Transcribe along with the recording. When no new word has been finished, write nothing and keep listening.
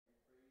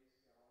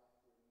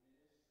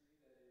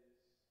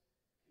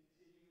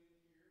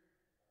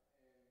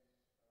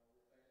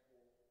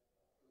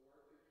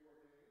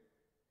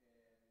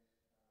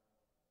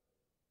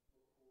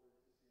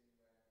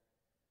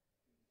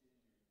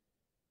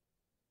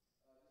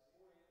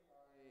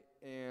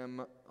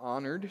am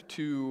honored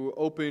to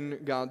open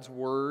God's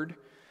Word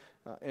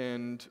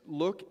and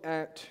look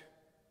at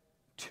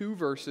two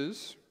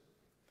verses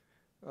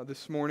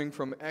this morning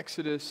from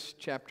Exodus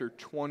chapter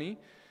 20,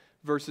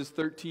 verses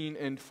 13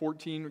 and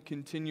 14,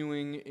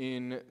 continuing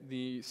in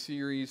the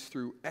series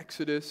through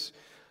Exodus.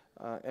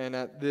 And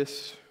at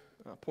this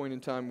point in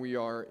time, we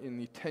are in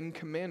the Ten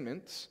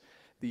Commandments,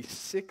 the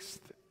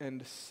sixth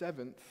and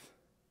seventh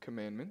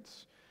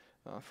commandments.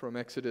 From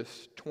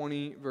Exodus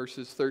 20,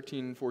 verses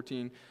 13 and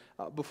 14.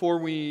 Before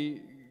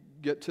we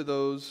get to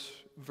those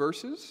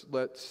verses,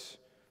 let's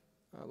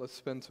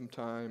spend some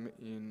time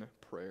in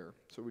prayer.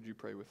 So would you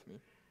pray with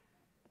me?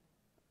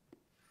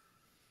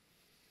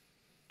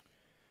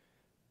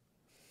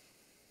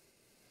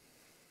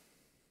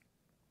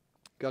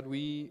 God,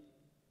 we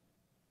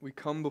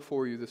come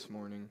before you this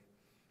morning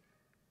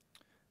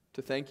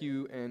to thank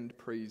you and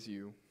praise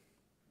you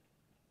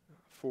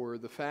for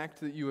the fact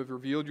that you have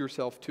revealed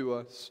yourself to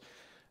us,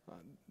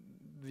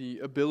 the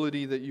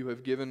ability that you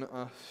have given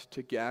us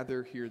to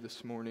gather here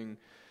this morning.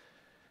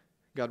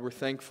 God, we're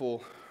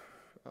thankful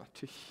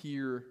to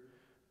hear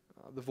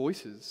the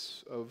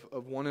voices of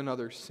one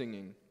another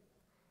singing.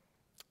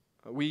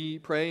 We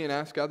pray and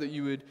ask, God, that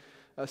you would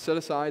set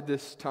aside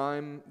this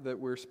time that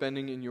we're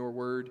spending in your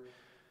word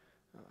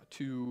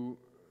to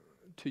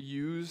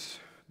use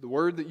the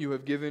word that you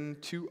have given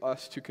to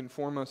us to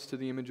conform us to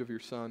the image of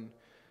your Son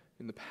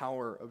in the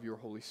power of your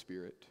Holy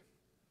Spirit.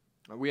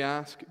 We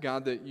ask,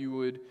 God, that you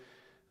would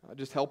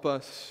just help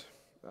us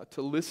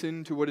to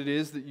listen to what it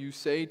is that you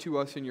say to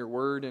us in your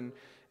word. And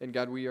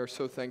God, we are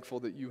so thankful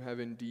that you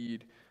have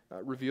indeed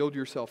revealed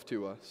yourself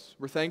to us.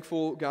 We're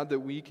thankful, God,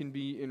 that we can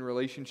be in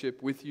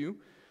relationship with you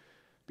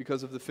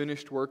because of the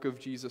finished work of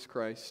Jesus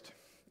Christ.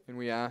 And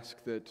we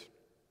ask that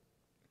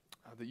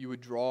you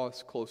would draw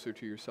us closer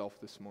to yourself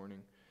this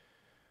morning.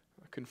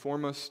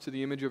 Conform us to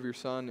the image of your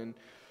Son.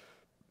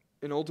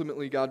 And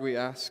ultimately, God, we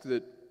ask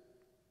that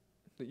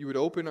you would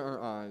open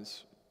our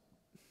eyes,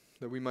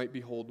 that we might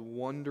behold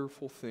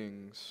wonderful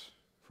things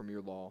from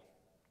your law.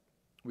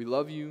 We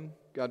love you.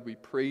 God, we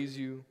praise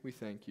you. We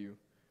thank you.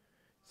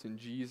 It's in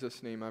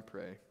Jesus' name I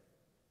pray.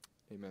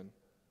 Amen.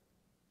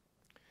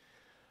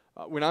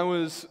 When I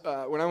was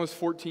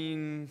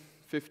 14,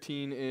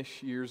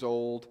 15-ish years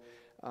old,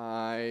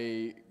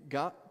 I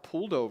got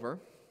pulled over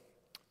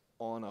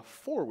on a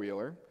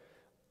four-wheeler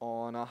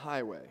on a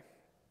highway.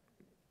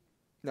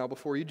 Now,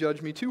 before you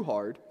judge me too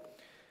hard,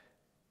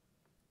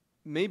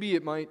 maybe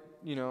it might,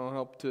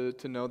 help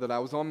to know that I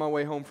was on my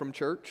way home from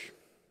church,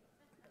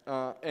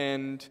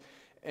 and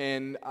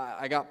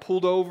I got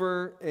pulled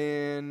over,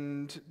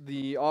 and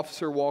the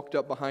officer walked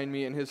up behind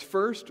me, and his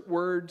first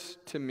words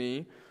to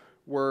me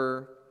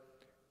were,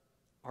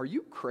 "Are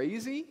you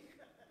crazy?"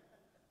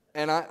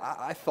 And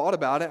I thought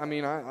about it. I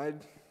mean, I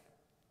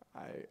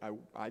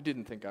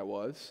didn't think I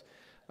was.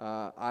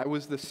 I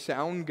was the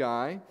sound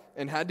guy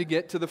and had to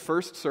get to the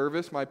first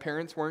service. My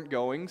parents weren't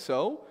going,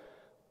 so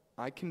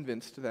I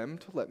convinced them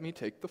to let me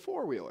take the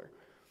four-wheeler.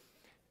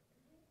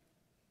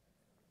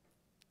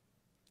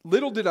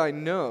 Little did I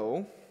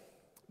know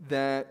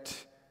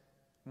that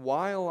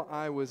while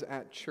I was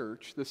at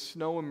church, the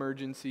snow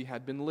emergency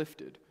had been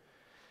lifted.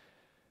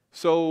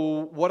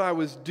 So what I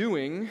was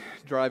doing,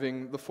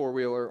 driving the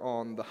four-wheeler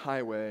on the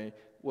highway,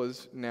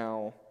 was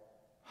now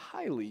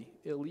highly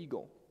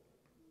illegal.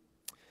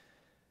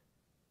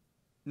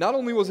 Not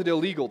only was it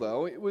illegal,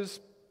 though, it was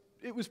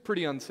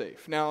pretty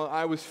unsafe. Now,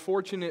 I was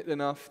fortunate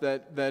enough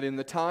that in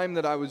the time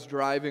that I was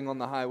driving on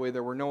the highway,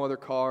 there were no other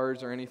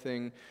cars or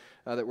anything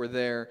that were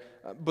there.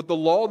 But the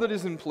law that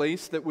is in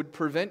place that would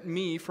prevent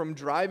me from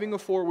driving a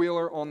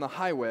four-wheeler on the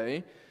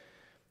highway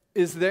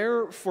is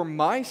there for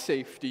my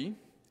safety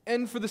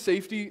and for the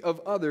safety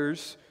of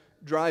others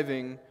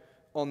driving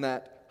on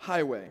that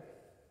highway.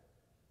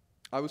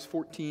 I was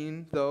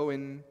 14, though,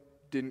 and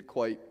didn't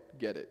quite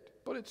get it.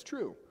 But it's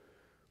true.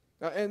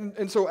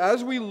 And so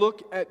as we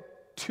look at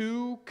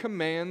two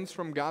commands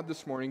from God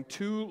this morning,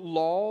 two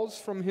laws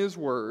from His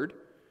Word,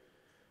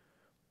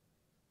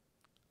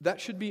 that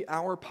should be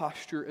our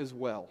posture as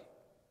well.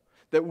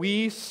 That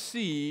we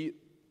see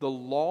the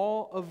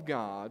law of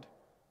God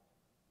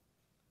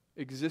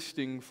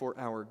existing for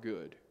our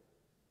good.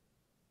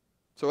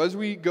 So as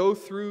we go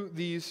through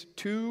these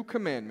two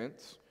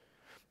commandments,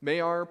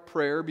 may our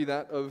prayer be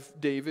that of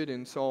David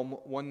in Psalm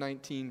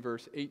 119,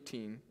 verse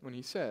 18, when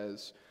he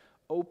says,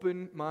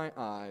 "Open my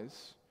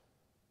eyes,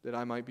 that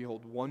I might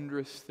behold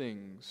wondrous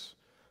things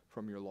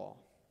from your law."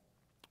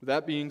 With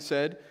that being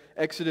said,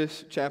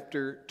 Exodus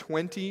chapter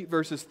 20,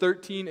 verses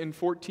 13 and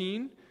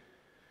 14,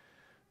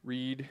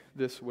 read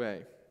this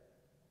way.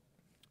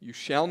 "You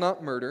shall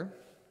not murder,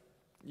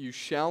 you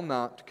shall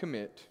not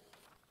commit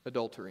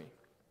adultery."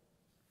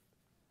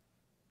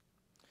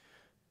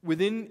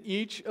 Within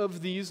each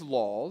of these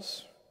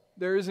laws,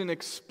 there is an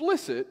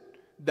explicit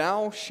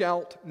 "thou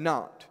shalt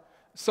not,"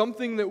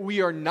 something that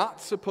we are not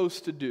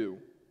supposed to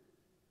do.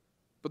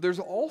 But there's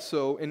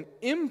also an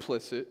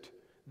implicit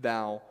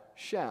 "thou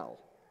shall,"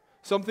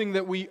 something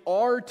that we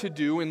are to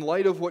do in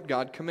light of what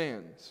God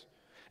commands.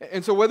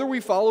 And so whether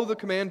we follow the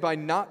command by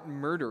not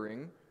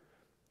murdering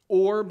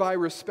or by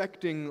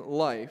respecting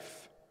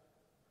life,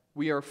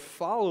 we are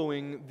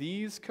following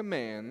these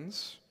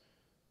commands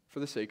for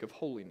the sake of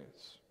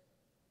holiness.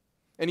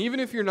 And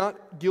even if you're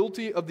not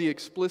guilty of the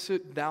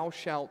explicit "thou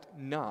shalt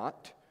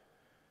not,"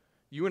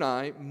 you and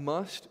I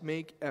must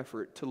make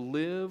effort to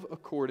live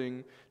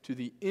according to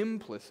the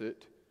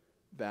implicit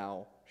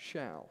 "thou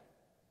shalt."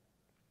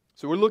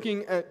 So we're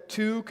looking at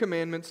 2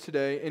 commandments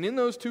today, and in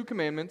those 2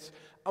 commandments,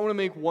 I want to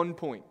make one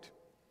point.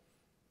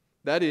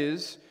 That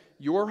is,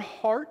 your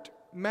heart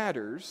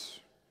matters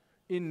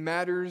in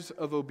matters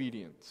of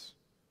obedience.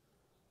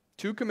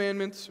 2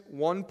 commandments,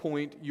 1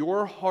 point,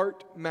 your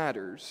heart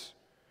matters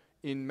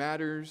in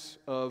matters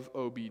of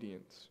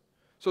obedience.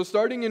 So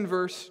starting in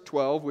verse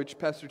 12, which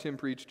Pastor Tim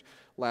preached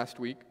last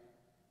week,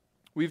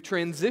 we've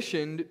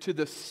transitioned to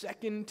the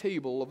second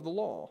table of the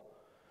law.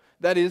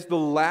 That is the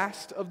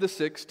last of the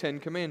 6 Ten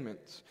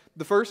Commandments.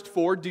 The first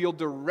 4 deal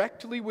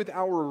directly with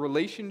our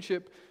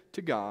relationship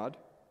to God.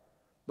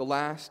 The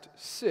last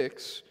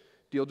 6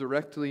 deal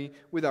directly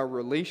with our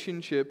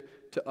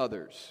relationship to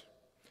others.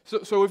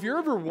 So if you're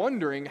ever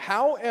wondering,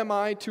 how am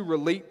I to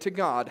relate to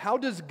God? How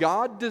does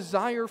God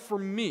desire for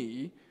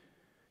me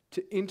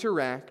to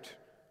interact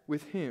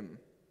with Him?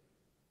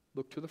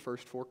 Look to the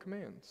first 4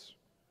 commands.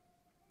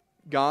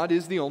 God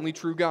is the only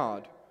true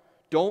God.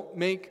 Don't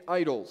make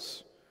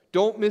idols.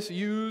 Don't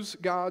misuse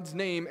God's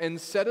name, and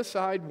set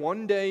aside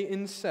one day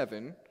in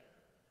 7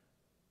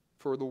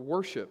 for the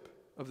worship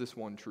of this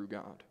one true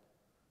God.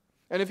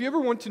 And if you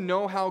ever want to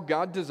know how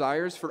God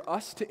desires for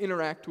us to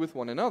interact with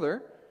one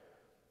another,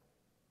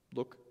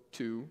 look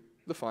to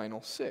the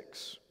final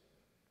 6.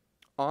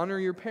 Honor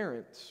your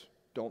parents.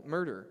 Don't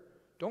murder.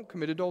 Don't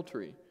commit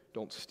adultery.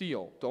 Don't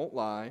steal. Don't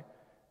lie.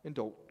 And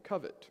don't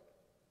covet.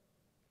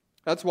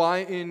 That's why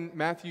in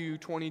Matthew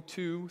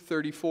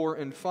 22:34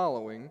 and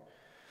following,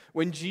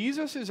 when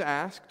Jesus is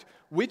asked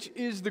which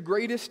is the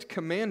greatest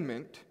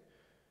commandment,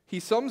 he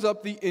sums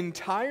up the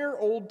entire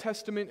Old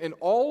Testament and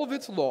all of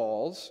its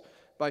laws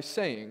by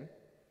saying,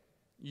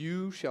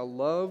 "You shall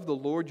love the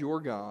Lord your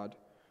God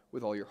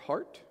with all your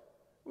heart,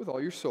 with all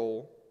your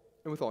soul,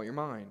 and with all your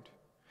mind.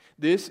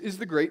 This is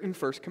the great and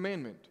first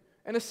commandment,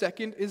 and a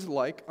second is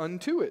like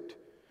unto it.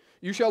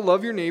 You shall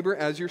love your neighbor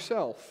as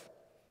yourself.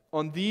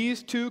 On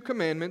these 2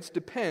 commandments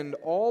depend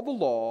all the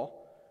law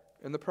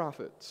and the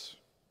prophets."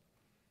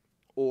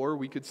 Or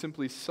we could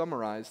simply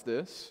summarize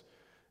this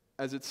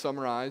as it's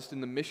summarized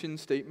in the mission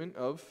statement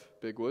of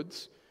Big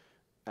Woods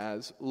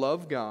as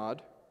love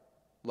God,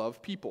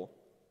 love people.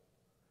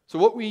 So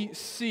what we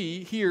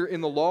see here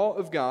in the law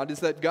of God is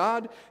that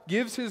God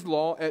gives His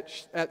law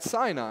at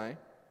Sinai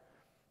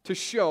to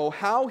show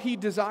how He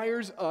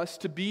desires us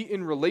to be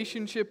in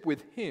relationship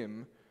with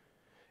Him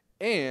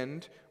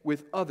and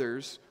with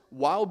others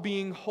while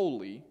being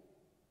holy,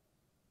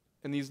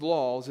 and these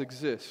laws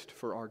exist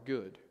for our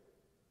good.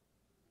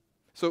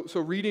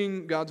 So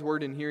reading God's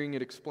Word and hearing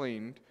it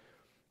explained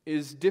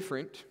is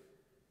different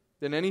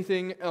than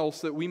anything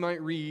else that we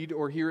might read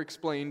or hear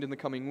explained in the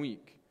coming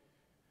week.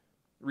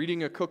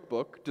 Reading a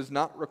cookbook does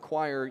not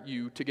require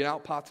you to get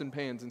out pots and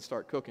pans and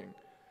start cooking.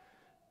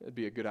 It'd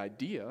be a good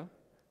idea,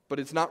 but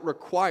it's not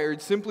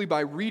required simply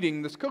by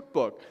reading this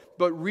cookbook.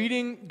 But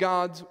reading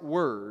God's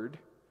Word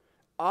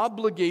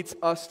obligates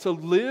us to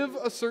live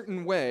a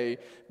certain way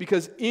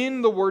because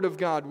in the Word of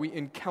God we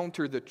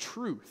encounter the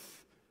truth.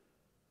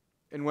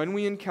 And when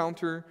we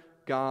encounter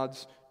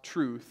God's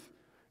truth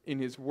in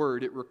His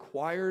Word, it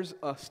requires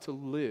us to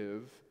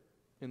live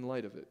in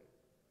light of it.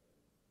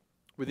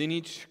 Within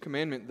each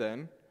commandment,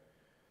 then,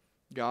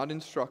 God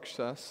instructs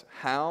us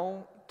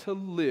how to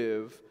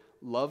live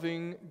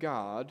loving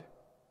God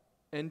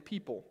and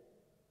people.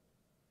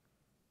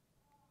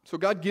 So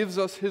God gives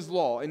us His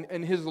law,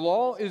 and His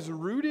law is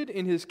rooted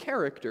in His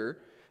character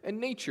and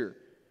nature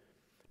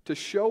to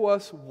show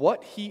us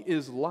what He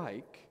is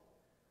like,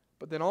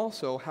 but then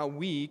also how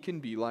we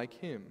can be like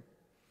Him.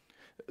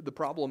 The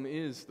problem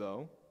is,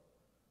 though,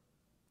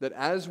 that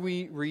as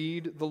we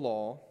read the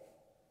law,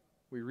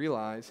 we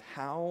realize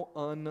how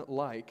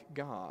unlike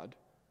God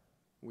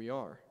we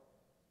are.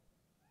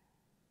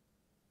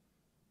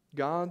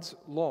 God's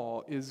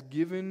law is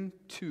given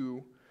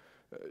to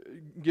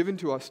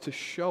us to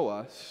show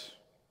us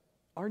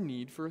our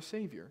need for a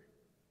Savior.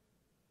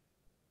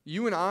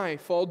 You and I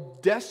fall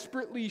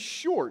desperately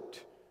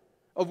short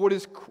of what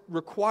is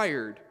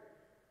required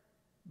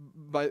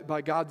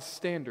by God's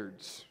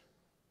standards.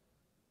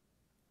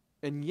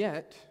 And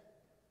yet,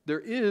 there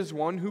is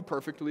one who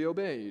perfectly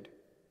obeyed.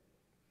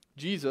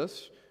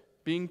 Jesus,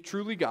 being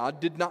truly God,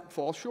 did not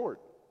fall short.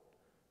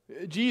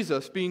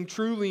 Jesus, being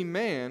truly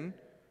man,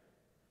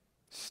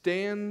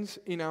 stands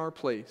in our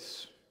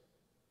place,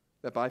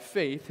 that by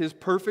faith His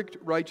perfect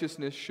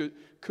righteousness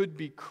could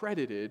be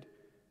credited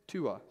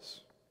to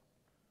us.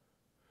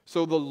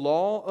 So the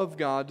law of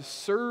God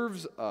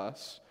serves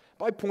us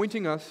by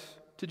pointing us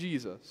to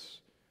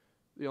Jesus,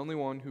 the only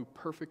one who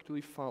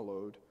perfectly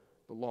followed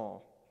the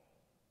law.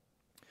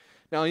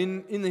 Now,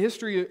 in the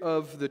history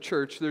of the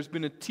church, there's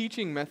been a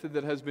teaching method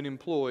that has been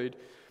employed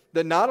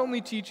that not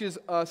only teaches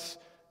us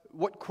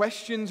what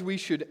questions we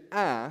should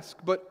ask,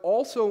 but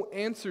also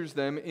answers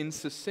them in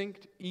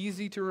succinct,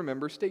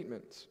 easy-to-remember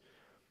statements.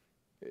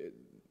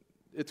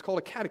 It's called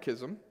a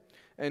catechism,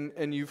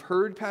 and you've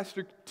heard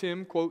Pastor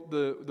Tim quote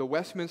the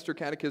Westminster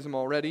Catechism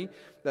already.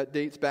 That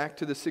dates back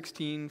to the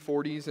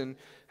 1640s and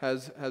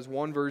has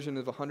one version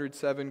of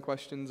 107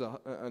 questions,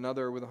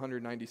 another with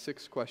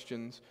 196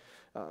 questions.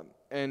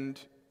 And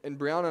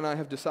Brianna and I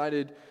have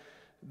decided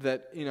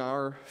that in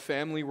our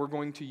family we're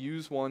going to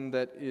use one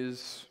that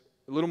is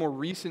a little more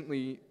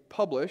recently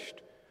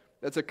published.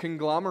 That's a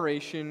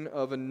conglomeration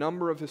of a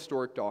number of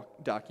historic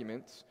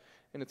documents,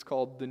 and it's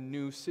called the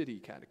New City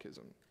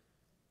Catechism.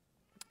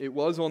 It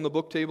was on the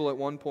book table at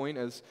one point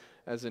as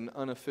an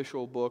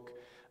unofficial book,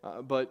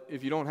 but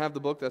if you don't have the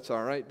book, that's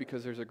all right,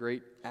 because there's a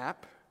great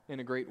app and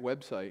a great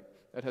website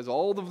that has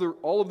all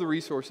of the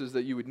resources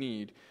that you would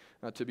need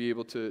to be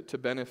able to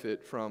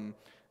benefit from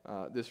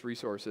this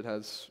resource. It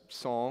has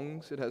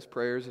songs, it has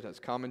prayers, it has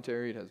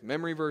commentary, it has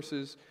memory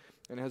verses,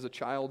 and it has a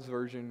child's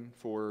version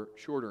for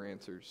shorter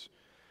answers.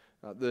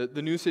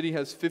 The New City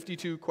has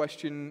 52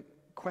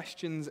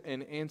 questions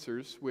and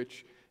answers,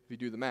 which, if you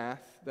do the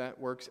math, that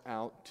works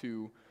out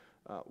to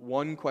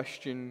one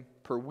question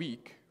per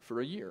week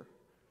for a year.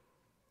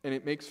 And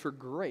it makes for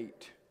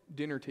great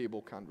dinner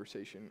table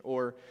conversation,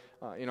 or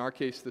in our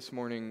case this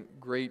morning,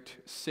 great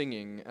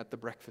singing at the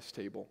breakfast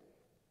table.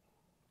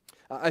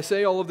 I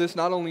say all of this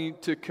not only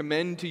to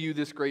commend to you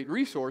this great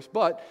resource,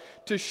 but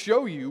to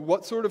show you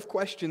what sort of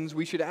questions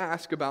we should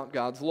ask about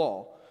God's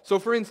law. So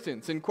for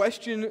instance, in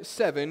question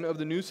 7 of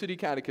the New City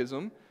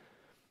Catechism,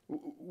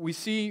 we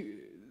see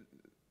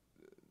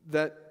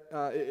that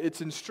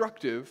it's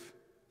instructive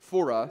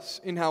for us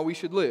in how we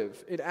should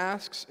live. It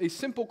asks a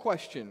simple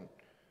question: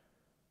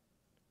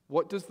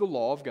 what does the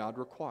law of God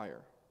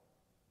require?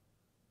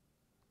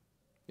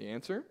 The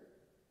answer?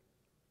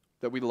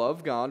 That we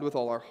love God with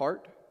all our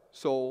heart,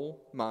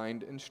 soul,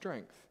 mind, and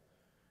strength,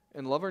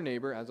 and love our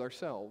neighbor as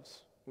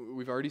ourselves.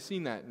 We've already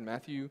seen that in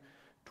Matthew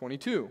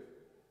 22.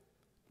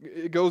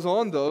 It goes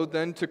on, though,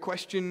 then to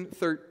question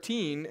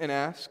 13 and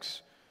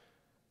asks,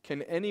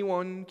 can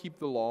anyone keep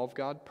the law of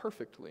God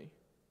perfectly?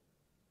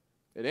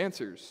 It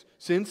answers,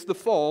 since the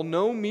fall,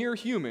 no mere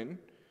human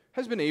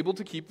has been able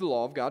to keep the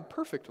law of God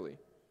perfectly,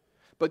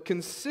 but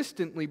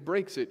consistently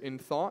breaks it in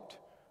thought,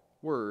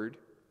 word,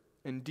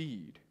 and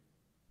deed.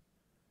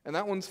 And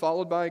that one's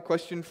followed by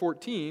question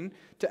 14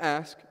 to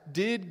ask,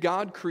 did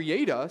God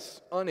create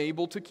us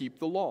unable to keep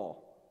the law?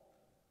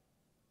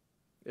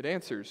 It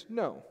answers,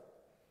 no.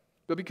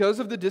 But because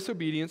of the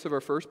disobedience of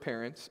our first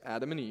parents,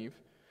 Adam and Eve,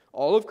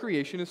 all of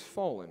creation is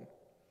fallen.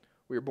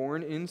 We are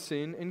born in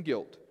sin and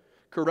guilt,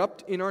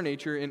 corrupt in our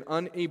nature and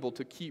unable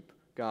to keep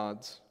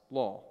God's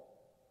law.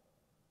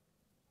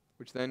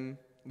 Which then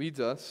leads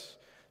us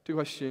to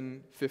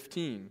question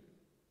 15.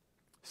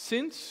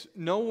 Since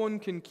no one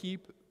can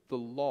keep the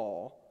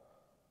law,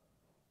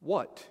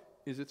 what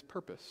is its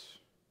purpose?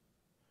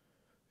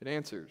 It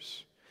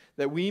answers,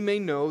 that we may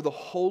know the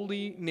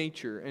holy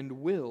nature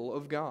and will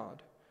of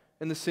God,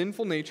 and the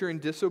sinful nature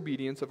and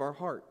disobedience of our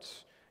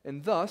hearts,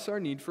 and thus our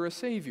need for a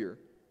Savior.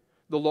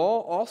 The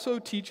law also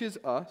teaches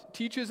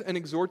and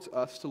exhorts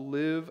us to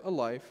live a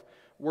life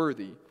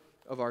worthy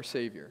of our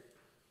Savior.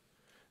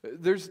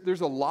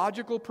 There's a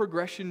logical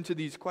progression to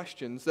these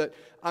questions that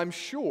I'm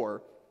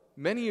sure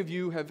many of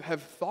you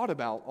have thought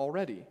about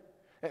already.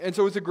 And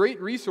so it's a great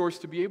resource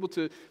to be able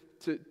to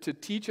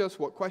teach us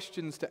what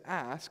questions to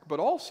ask, but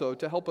also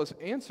to help us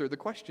answer the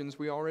questions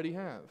we already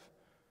have.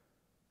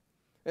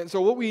 And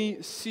so what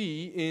we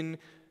see in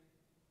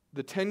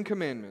the 10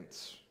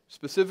 Commandments,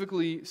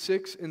 specifically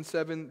 6 and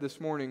 7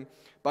 this morning,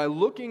 by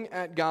looking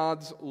at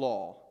God's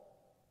law,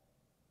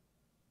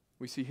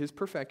 we see His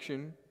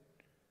perfection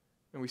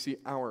and we see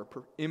our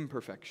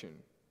imperfection.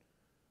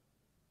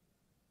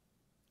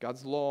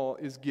 God's law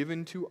is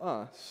given to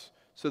us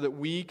so that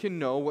we can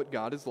know what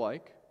God is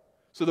like,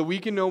 so that we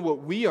can know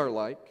what we are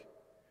like,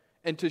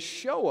 and to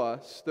show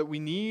us that we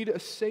need a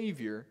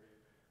Savior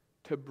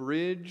to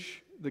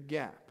bridge the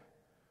gap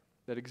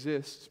that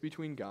exists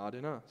between God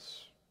and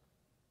us.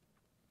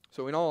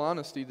 So in all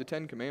honesty, the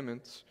 10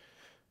 Commandments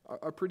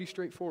are pretty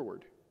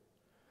straightforward.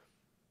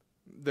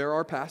 There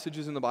are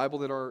passages in the Bible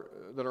that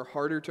are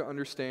harder to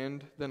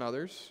understand than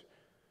others.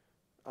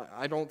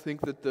 I don't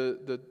think that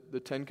the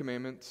 10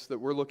 Commandments that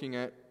we're looking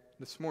at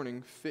this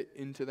morning fit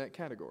into that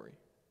category.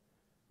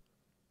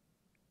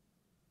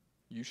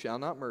 You shall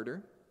not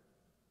murder.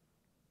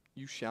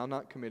 You shall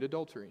not commit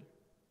adultery.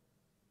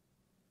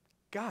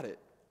 Got it.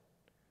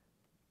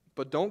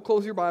 But don't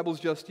close your Bibles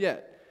just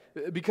yet,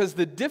 because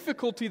the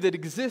difficulty that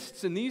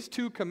exists in these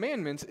 2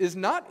 commandments is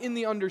not in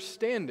the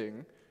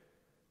understanding,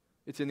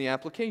 it's in the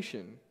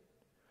application.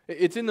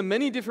 It's in the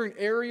many different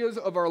areas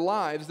of our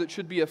lives that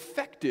should be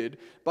affected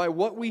by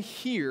what we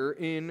hear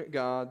in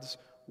God's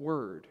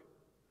Word.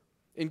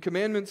 In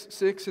Commandments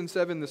 6 and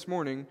 7 this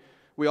morning,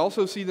 we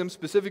also see them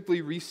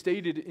specifically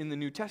restated in the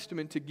New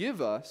Testament to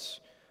give us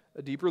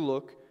a deeper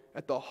look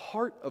at the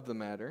heart of the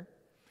matter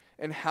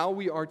and how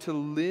we are to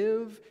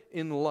live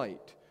in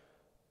light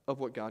of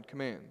what God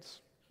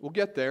commands. We'll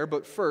get there,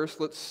 but first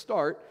let's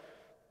start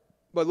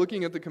by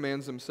looking at the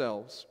commands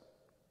themselves.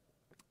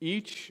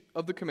 Each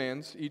of the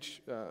commands,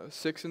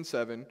 6 and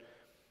 7,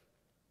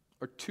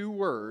 are 2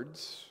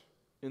 words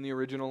in the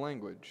original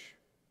language.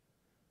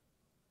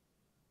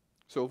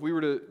 So if we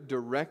were to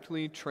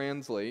directly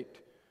translate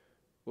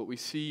what we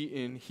see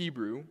in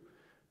Hebrew,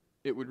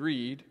 it would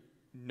read,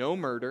 no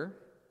murder,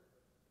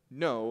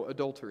 no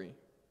adultery.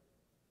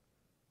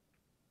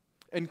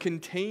 And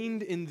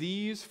contained in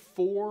these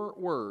 4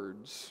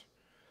 words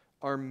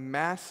are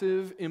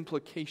massive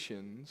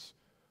implications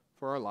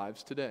for our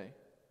lives today.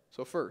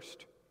 So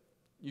first,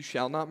 you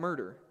shall not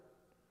murder.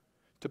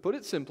 To put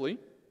it simply,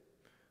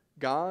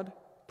 God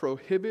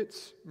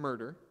prohibits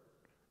murder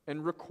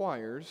and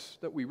requires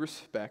that we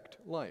respect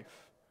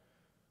life.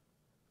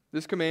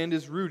 This command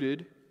is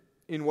rooted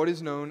in what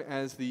is known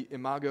as the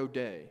Imago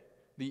Dei,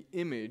 the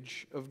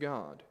image of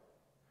God.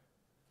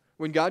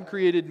 When God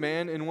created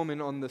man and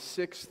woman on the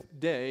 6th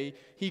day,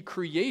 He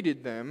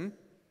created them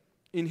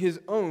in His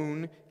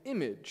own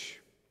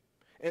image.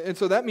 And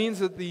so that means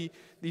that the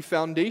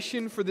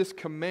foundation for this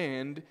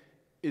command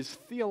is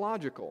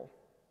theological.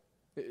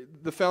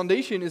 The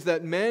foundation is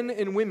that men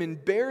and women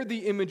bear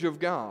the image of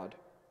God.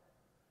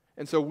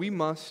 And so we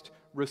must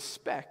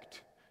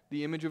respect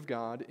the image of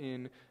God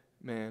in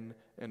man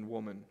and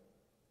woman.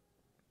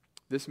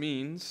 This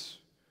means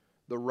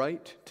the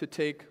right to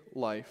take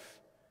life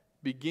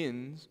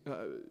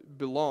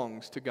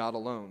belongs to God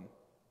alone.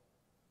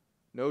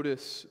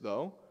 Notice,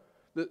 though,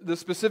 the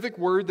specific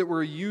word that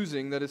we're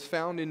using that is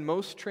found in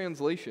most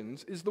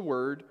translations is the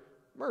word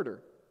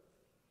murder.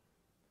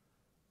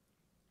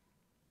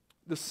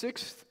 The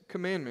 6th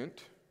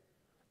commandment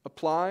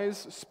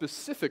applies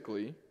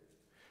specifically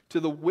to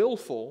the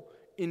willful,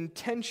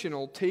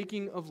 intentional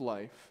taking of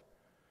life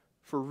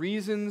for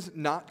reasons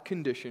not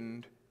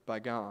conditioned by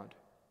God.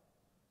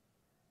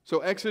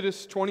 So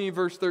Exodus 20,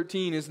 verse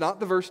 13 is not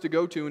the verse to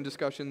go to in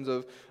discussions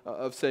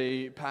of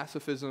say,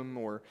 pacifism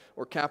or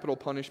capital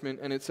punishment,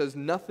 and it says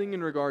nothing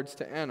in regards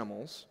to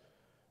animals,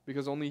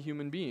 because only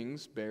human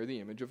beings bear the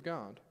image of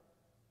God.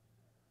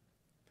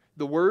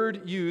 The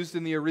word used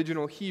in the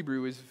original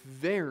Hebrew is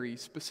very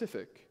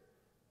specific.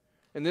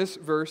 And this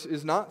verse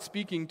is not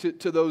speaking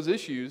to those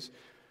issues,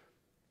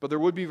 but there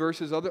would be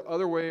verses,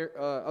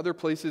 other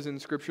places in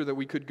Scripture that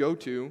we could go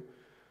to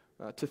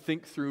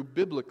think through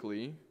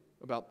biblically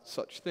about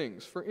such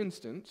things. For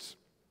instance,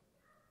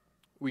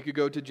 we could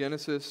go to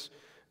Genesis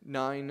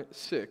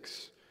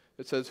 9:6.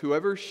 It says,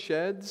 "Whoever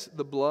sheds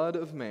the blood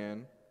of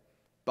man,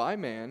 by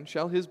man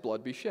shall his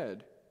blood be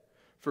shed.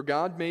 For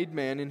God made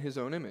man in His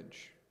own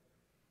image."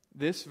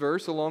 This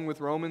verse, along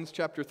with Romans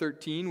chapter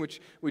 13,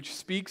 which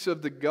speaks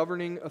of the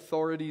governing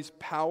authority's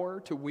power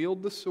to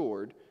wield the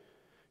sword,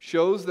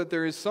 shows that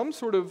there is some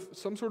sort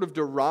of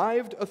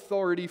derived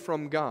authority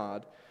from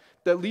God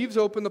that leaves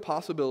open the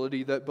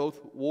possibility that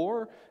both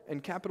war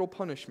and capital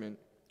punishment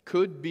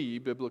could be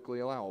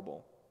biblically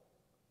allowable.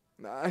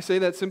 I say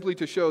that simply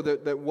to show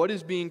that what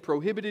is being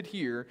prohibited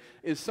here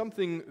is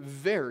something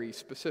very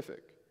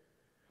specific: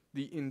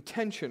 the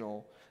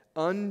intentional,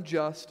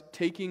 unjust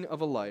taking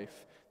of a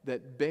life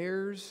that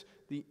bears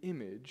the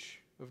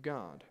image of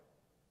God.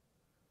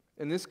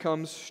 And this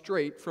comes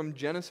straight from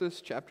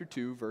Genesis chapter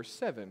 2, verse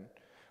 7,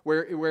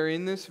 where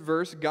in this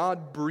verse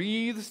God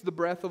breathes the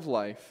breath of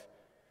life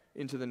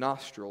into the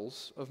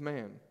nostrils of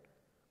man.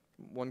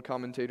 One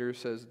commentator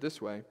says it this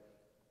way: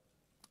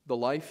 the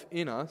life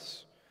in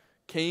us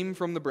came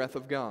from the breath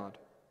of God.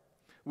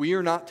 We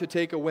are not to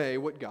take away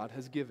what God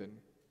has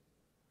given.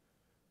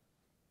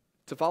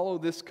 To follow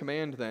this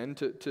command, then,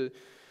 to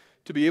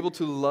be able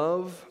to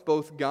love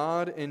both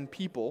God and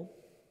people,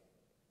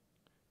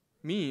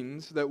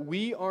 means that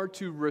we are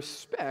to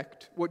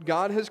respect what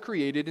God has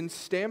created and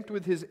stamped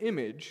with His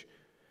image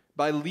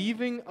by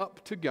leaving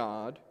up to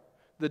God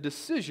the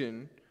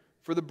decision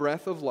for the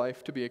breath of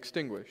life to be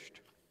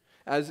extinguished.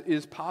 As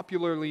is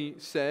popularly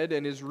said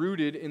and is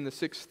rooted in the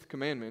 6th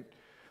commandment,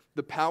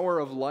 the power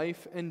of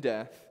life and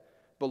death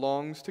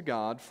belongs to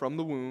God from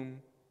the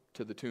womb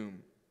to the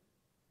tomb.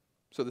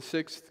 So the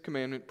 6th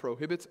commandment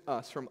prohibits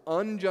us from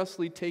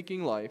unjustly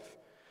taking life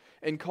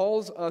and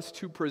calls us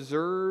to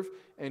preserve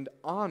and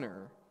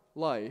honor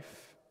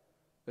life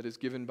that is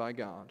given by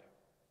God.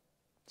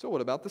 So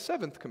what about the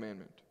 7th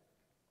commandment?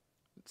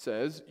 It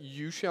says,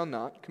 "You shall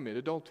not commit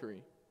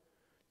adultery."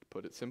 To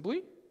put it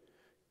simply,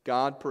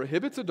 God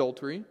prohibits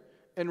adultery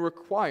and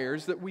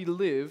requires that we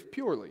live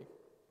purely.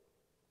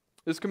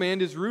 This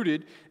command is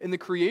rooted in the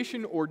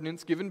creation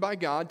ordinance given by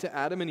God to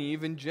Adam and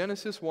Eve in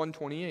Genesis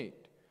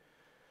 1:28.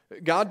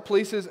 God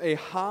places a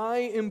high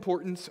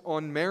importance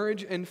on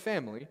marriage and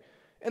family,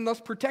 and thus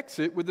protects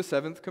it with the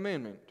 7th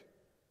commandment.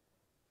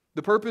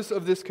 The purpose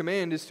of this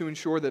command is to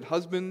ensure that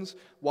husbands,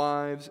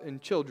 wives,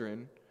 and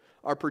children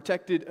are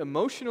protected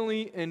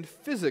emotionally and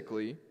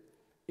physically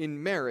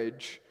in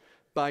marriage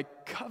by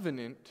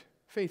covenant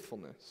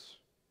faithfulness.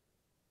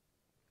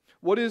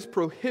 What is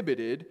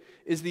prohibited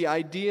is the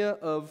idea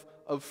of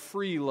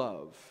free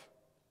love.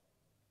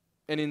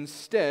 And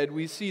instead,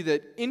 we see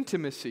that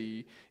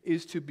intimacy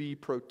is to be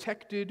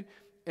protected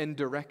and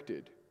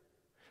directed.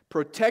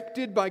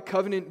 Protected by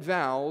covenant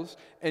vows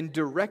and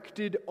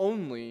directed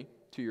only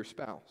to your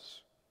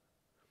spouse.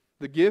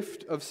 The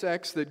gift of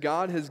sex that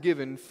God has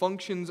given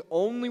functions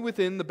only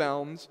within the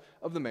bounds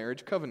of the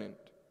marriage covenant.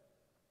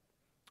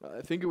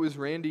 I think it was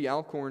Randy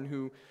Alcorn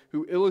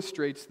who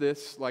illustrates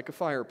this like a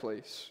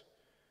fireplace.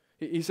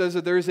 He says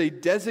that there is a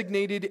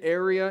designated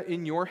area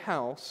in your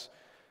house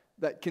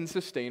that can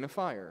sustain a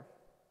fire.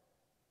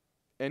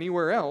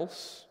 Anywhere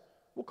else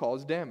will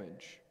cause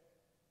damage.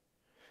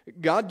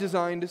 God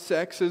designed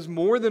sex as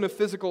more than a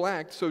physical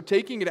act, so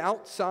taking it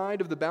outside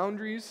of the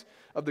boundaries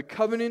of the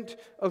covenant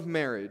of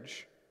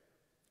marriage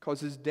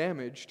causes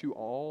damage to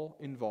all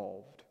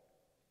involved.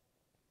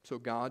 So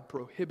God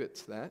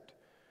prohibits that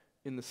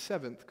in the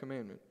 7th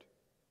commandment.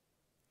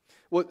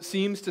 What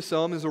seems to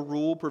some as a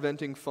rule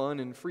preventing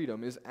fun and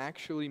freedom is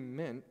actually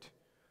meant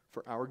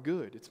for our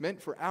good. It's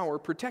meant for our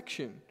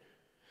protection.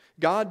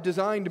 God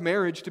designed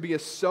marriage to be a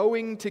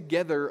sewing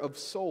together of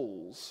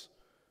souls.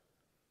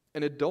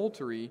 And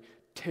adultery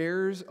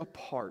tears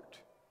apart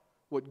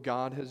what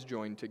God has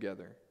joined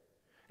together.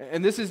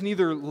 And this is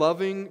neither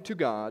loving to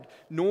God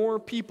nor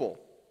people.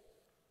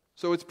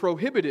 So it's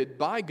prohibited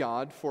by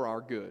God for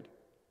our good.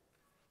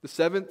 The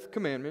 7th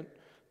commandment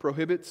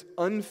prohibits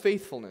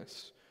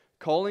unfaithfulness,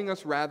 calling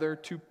us rather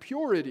to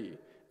purity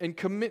and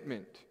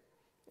commitment,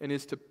 and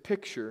is to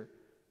picture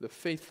the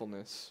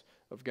faithfulness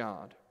of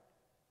God.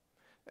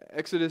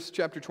 Exodus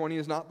chapter 20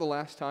 is not the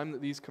last time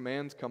that these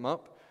commands come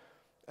up,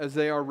 as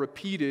they are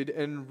repeated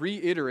and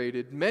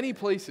reiterated many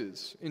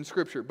places in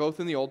Scripture, both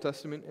in the Old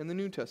Testament and the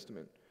New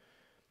Testament.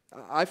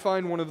 I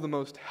find one of the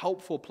most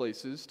helpful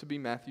places to be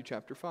Matthew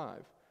chapter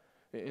 5,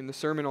 in the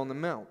Sermon on the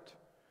Mount.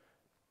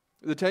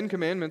 The 10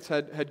 Commandments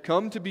had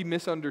come to be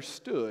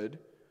misunderstood,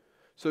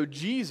 so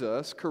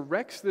Jesus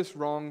corrects this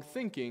wrong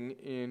thinking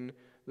in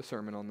the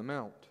Sermon on the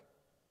Mount.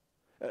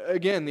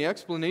 Again, the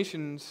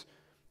explanations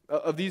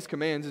of these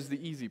commands is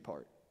the easy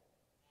part.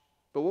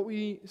 But what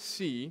we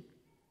see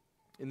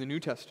in the New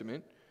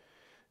Testament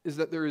is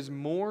that there is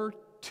more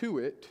to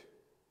it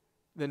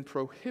than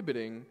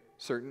prohibiting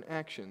certain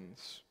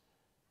actions.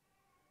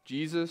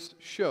 Jesus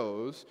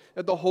shows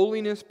that the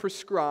holiness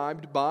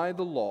prescribed by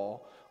the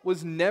law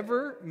was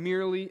never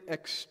merely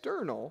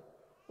external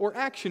or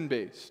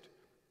action-based,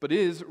 but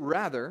is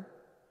rather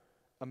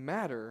a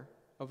matter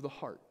of the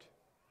heart.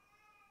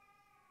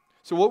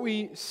 So what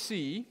we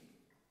see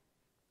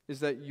is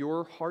that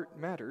your heart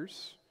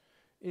matters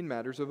in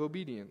matters of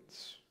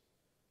obedience.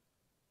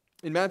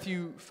 In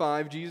Matthew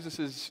 5, Jesus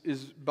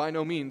is by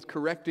no means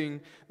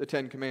correcting the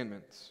 10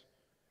 Commandments.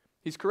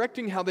 He's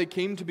correcting how they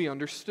came to be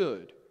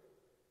understood.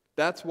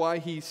 That's why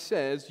he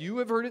says, "You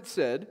have heard it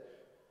said,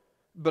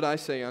 but I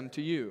say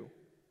unto you."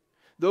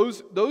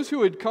 Those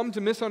who had come to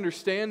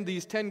misunderstand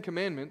these 10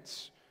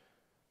 Commandments,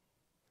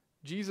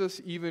 Jesus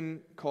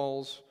even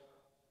calls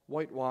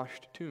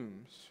whitewashed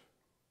tombs.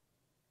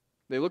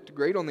 They looked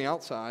great on the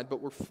outside,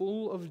 but were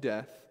full of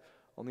death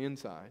on the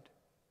inside.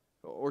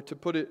 Or to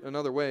put it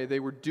another way,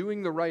 they were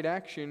doing the right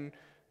action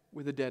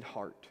with a dead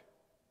heart.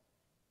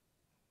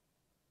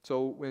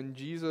 So when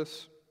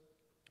Jesus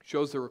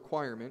shows the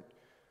requirement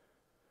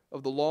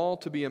of the law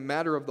to be a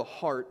matter of the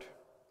heart,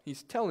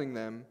 he's telling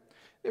them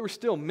they were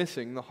still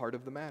missing the heart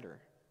of the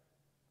matter.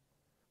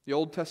 The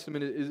Old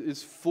Testament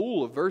is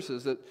full of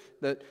verses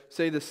that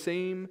say the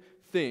same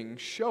thing,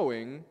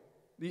 showing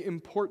the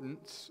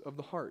importance of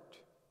the heart.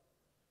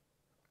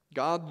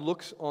 God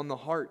looks on the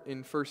heart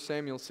in 1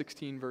 Samuel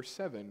 16, verse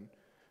 7,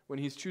 when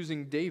he's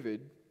choosing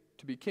David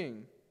to be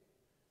king.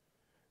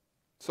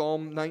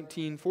 Psalm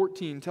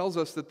 19:14 tells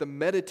us that the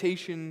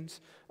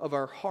meditations of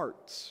our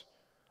hearts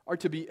are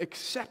to be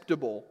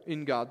acceptable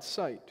in God's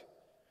sight.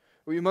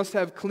 We must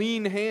have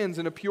clean hands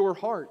and a pure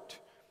heart,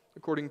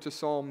 according to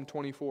Psalm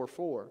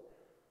 24:4.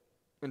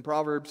 And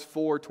Proverbs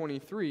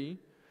 4:23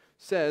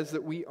 says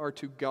that we are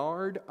to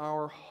guard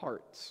our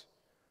hearts,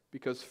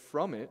 because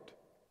from it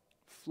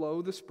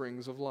flow the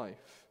springs of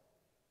life.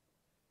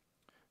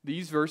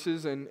 These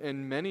verses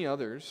and many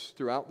others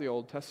throughout the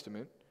Old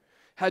Testament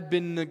had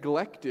been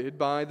neglected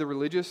by the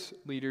religious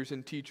leaders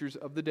and teachers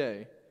of the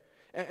day.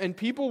 And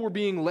people were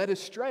being led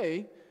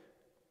astray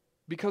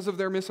because of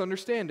their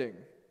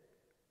misunderstanding.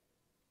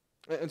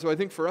 And so I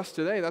think for us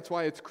today, that's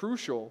why it's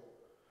crucial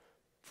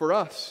for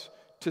us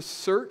to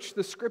search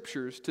the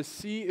Scriptures to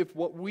see if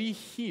what we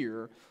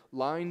hear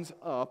lines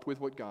up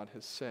with what God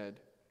has said.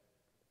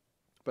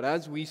 But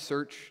as we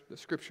search the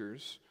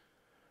Scriptures,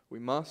 we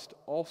must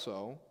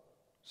also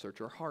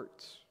search our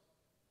hearts.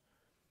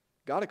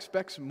 God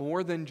expects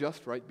more than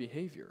just right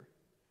behavior.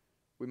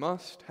 We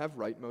must have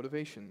right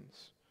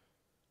motivations.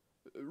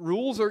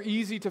 Rules are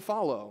easy to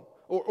follow,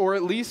 or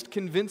at least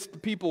convince the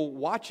people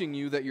watching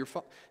you that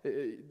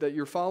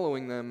you're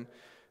following them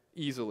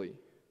easily.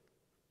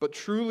 But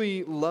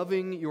truly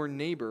loving your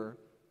neighbor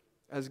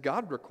as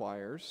God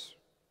requires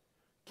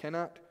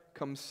cannot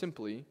come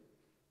simply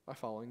by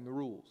following the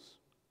rules.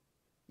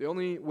 The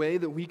only way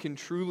that we can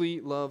truly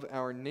love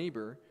our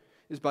neighbor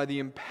is by the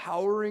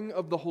empowering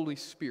of the Holy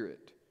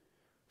Spirit.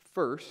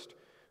 First,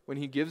 when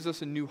He gives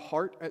us a new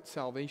heart at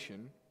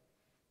salvation,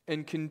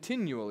 and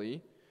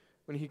continually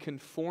when He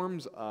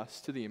conforms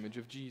us to the image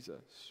of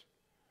Jesus.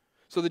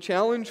 So the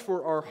challenge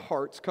for our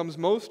hearts comes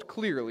most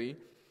clearly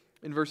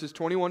in verses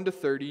 21 to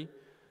 30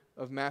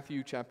 of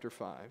Matthew chapter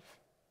 5.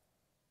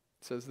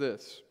 It says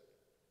this,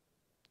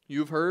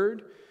 "You've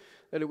heard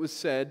that it was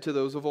said to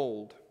those of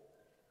old,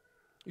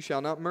 'You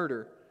shall not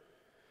murder,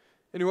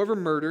 and whoever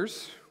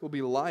murders will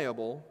be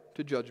liable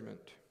to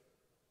judgment.'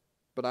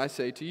 But I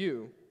say to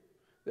you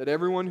that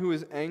everyone who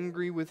is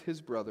angry with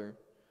his brother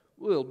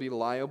will be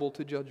liable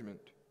to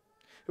judgment.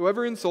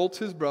 Whoever insults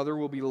his brother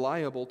will be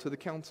liable to the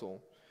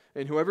council,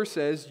 and whoever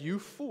says, 'You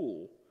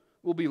fool,'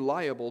 will be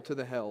liable to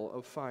the hell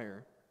of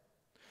fire.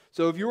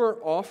 So if you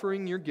are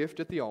offering your gift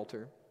at the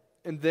altar,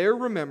 and there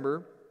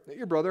remember that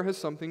your brother has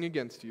something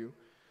against you,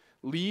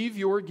 leave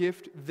your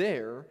gift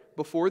there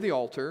before the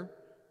altar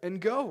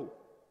and go.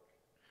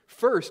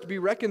 First be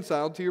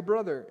reconciled to your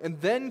brother,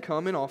 and then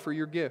come and offer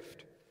your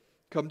gift.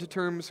 Come to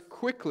terms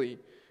quickly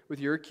with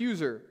your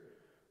accuser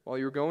while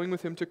you're going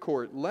with him to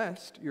court,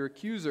 lest your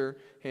accuser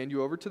hand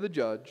you over to the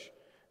judge,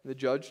 and the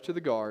judge to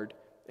the guard,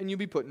 and you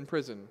be put in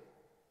prison.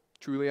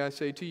 Truly I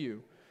say to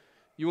you,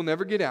 you will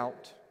never get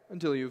out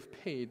until you have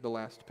paid the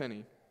last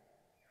penny.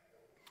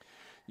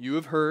 You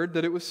have heard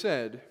that it was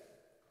said,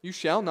 'You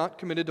shall not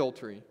commit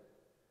adultery.'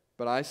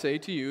 But I say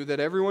to you that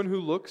everyone who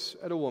looks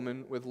at a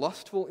woman with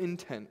lustful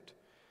intent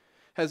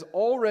has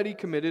already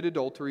committed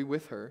adultery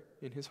with her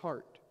in his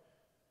heart.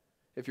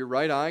 If your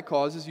right eye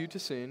causes you to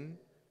sin,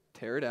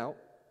 tear it out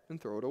and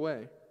throw it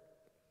away.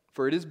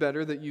 For it is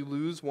better that you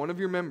lose one of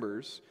your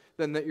members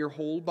than that your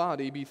whole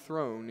body be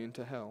thrown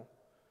into hell.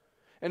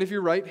 And if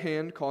your right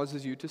hand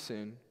causes you to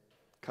sin,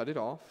 cut it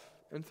off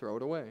and throw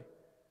it away.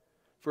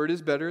 For it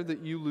is better that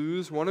you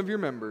lose one of your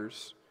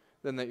members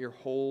than that your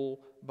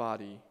whole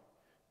body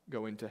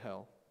go into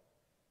hell."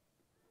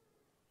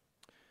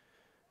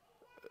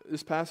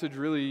 This passage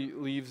really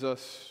leaves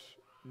us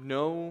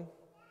no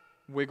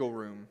wiggle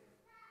room.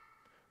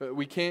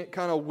 We can't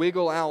kind of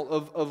wiggle out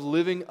of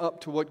living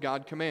up to what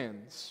God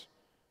commands.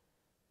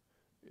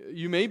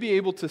 You may be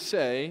able to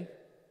say,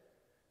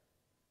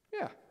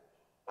 "Yeah,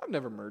 I've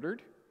never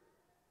murdered."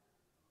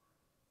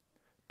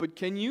 But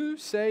can you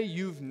say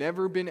you've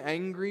never been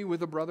angry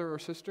with a brother or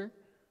sister?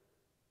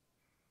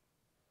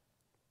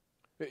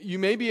 You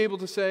may be able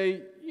to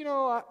say,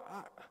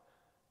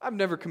 I've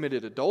never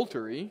committed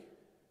adultery.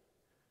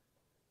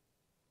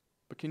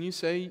 But can you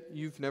say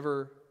you've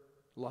never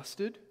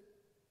lusted?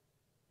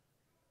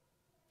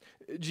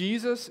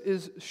 Jesus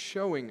is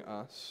showing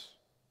us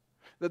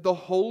that the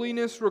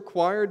holiness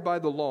required by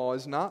the law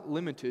is not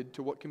limited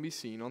to what can be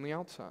seen on the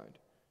outside.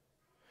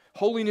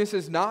 Holiness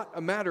is not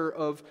a matter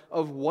of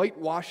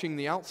whitewashing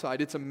the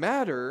outside. It's a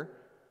matter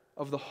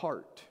of the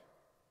heart.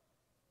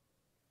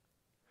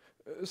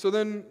 So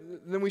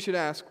then we should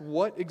ask,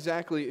 what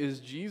exactly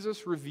is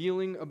Jesus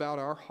revealing about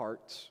our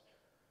hearts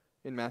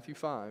in Matthew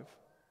 5?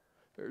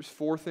 There's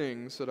 4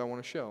 things that I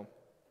want to show.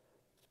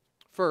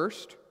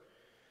 First,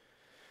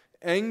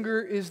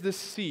 anger is the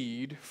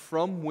seed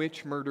from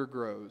which murder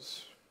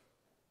grows.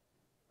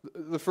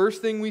 The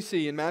first thing we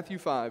see in Matthew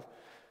 5,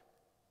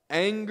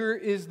 anger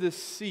is the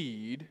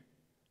seed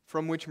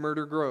from which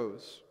murder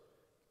grows.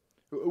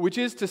 Which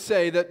is to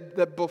say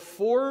that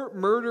before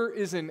murder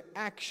is an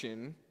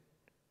action,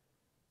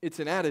 it's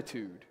an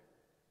attitude.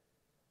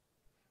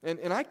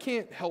 And I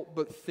can't help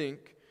but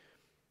think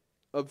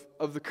of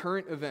the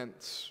current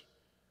events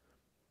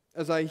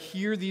as I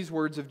hear these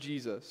words of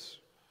Jesus.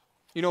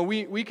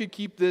 We could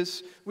keep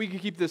this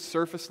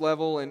surface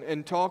level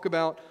and talk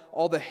about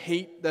all the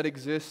hate that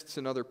exists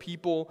in other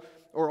people,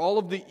 or all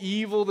of the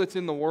evil that's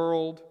in the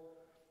world,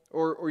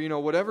 or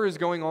whatever is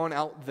going on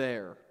out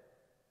there.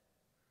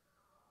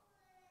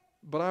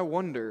 But I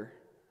wonder,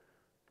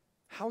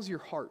 how's your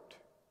heart?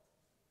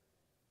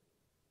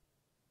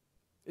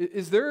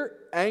 Is there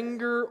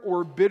anger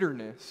or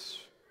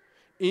bitterness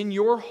in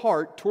your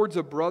heart towards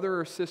a brother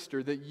or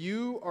sister that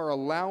you are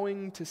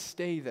allowing to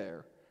stay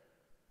there?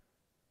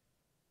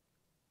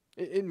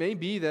 It may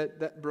be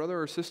that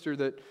brother or sister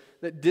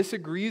that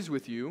disagrees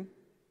with you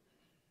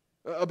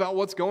about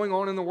what's going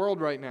on in the world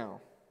right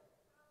now.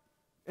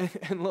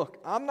 And look,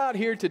 I'm not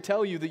here to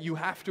tell you that you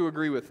have to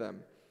agree with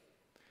them.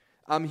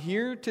 I'm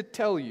here to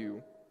tell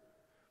you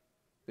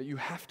that you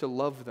have to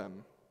love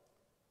them,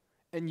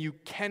 and you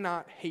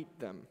cannot hate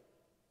them.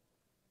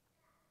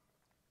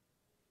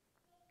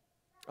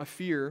 I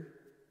fear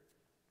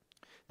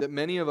that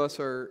many of us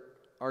are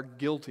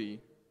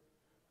guilty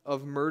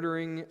of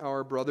murdering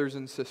our brothers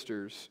and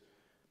sisters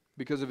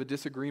because of a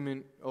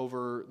disagreement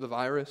over the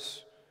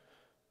virus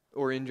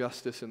or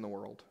injustice in the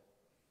world.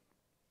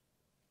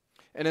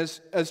 And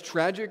as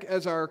tragic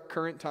as our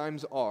current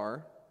times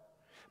are,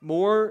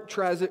 more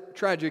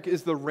tragic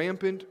is the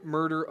rampant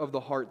murder of the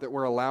heart that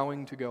we're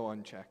allowing to go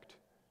unchecked.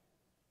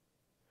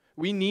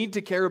 We need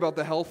to care about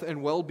the health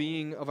and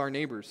well-being of our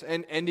neighbors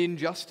and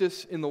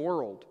injustice in the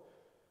world,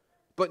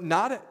 but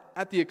not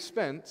at the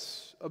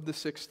expense of the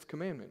 6th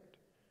commandment.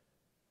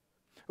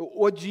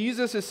 What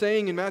Jesus is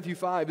saying in Matthew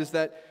 5 is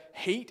that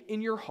hate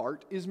in your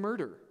heart is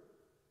murder.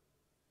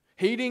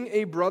 Hating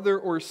a brother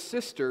or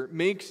sister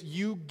makes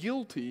you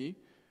guilty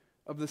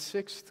of the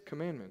sixth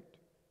commandment.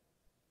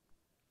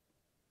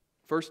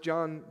 1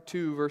 John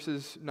 2,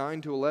 verses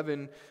 9 to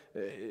 11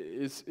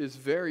 is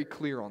very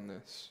clear on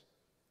this.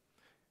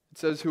 It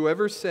says,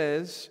 "Whoever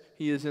says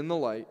he is in the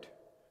light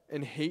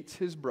and hates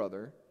his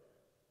brother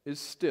is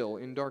still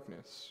in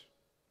darkness.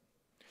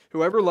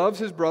 Whoever loves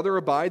his brother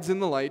abides in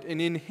the light,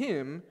 and in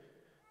him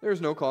there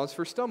is no cause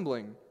for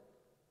stumbling.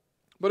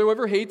 But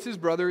whoever hates his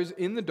brother is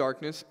in the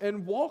darkness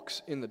and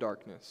walks in the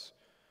darkness,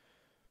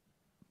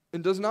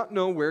 and does not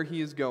know where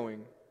he is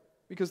going,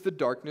 because the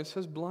darkness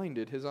has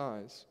blinded his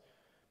eyes."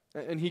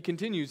 And he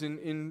continues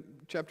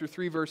in chapter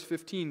 3, verse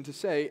 15 to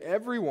say,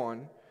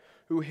 "Everyone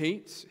who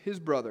hates his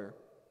brother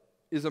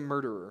is a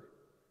murderer.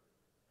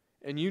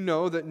 And you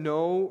know that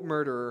no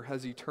murderer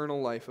has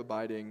eternal life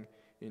abiding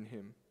in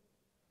him."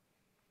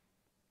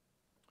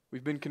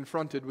 We've been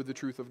confronted with the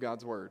truth of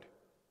God's word.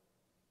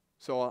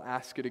 So I'll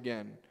ask it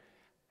again.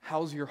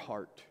 How's your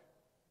heart?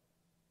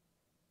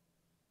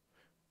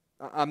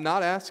 I'm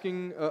not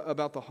asking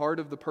about the heart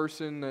of the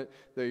person that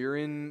you're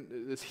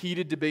in this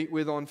heated debate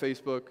with on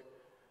Facebook.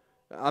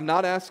 I'm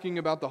not asking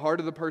about the heart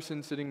of the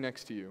person sitting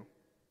next to you.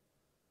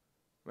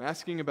 I'm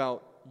asking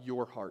about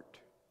your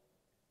heart.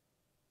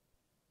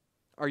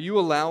 Are you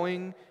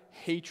allowing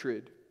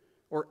hatred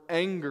or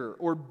anger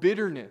or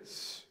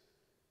bitterness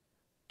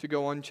to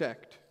go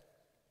unchecked?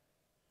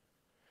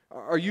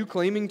 Are you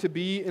claiming to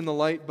be in the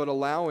light but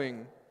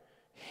allowing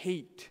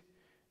hate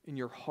in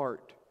your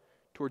heart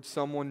towards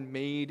someone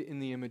made in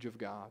the image of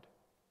God?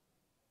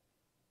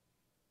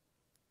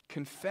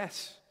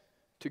 Confess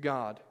to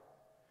God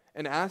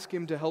and ask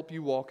Him to help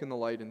you walk in the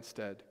light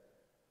instead.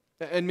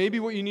 And maybe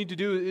what you need to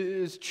do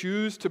is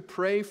choose to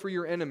pray for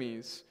your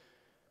enemies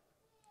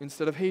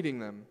instead of hating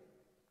them.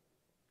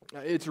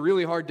 It's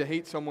really hard to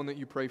hate someone that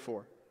you pray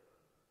for.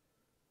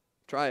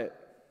 Try it.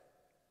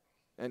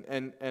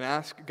 And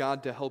ask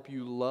God to help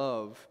you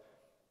love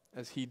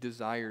as He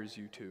desires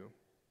you to.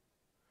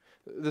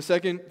 The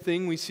second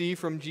thing we see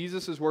from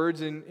Jesus'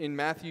 words in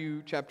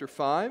Matthew chapter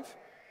 5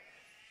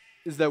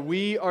 is that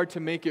we are to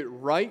make it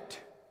right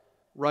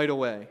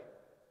away.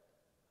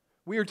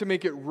 We are to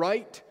make it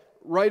right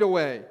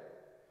away.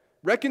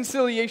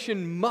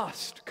 Reconciliation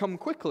must come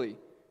quickly.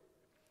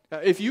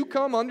 If you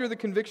come under the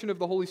conviction of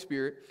the Holy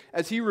Spirit,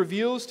 as He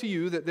reveals to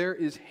you that there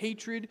is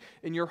hatred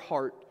in your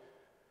heart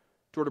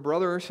toward a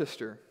brother or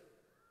sister,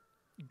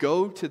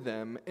 go to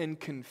them and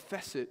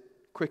confess it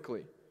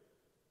quickly.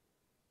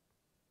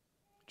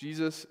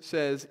 Jesus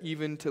says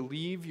even to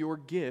leave your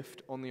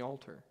gift on the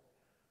altar.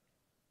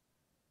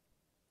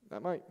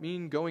 That might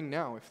mean going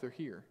now if they're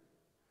here.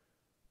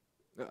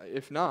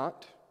 If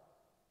not,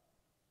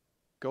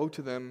 go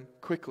to them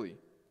quickly.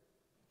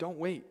 Don't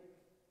wait.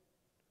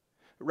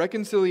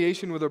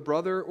 Reconciliation with a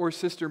brother or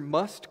sister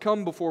must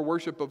come before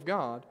worship of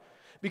God,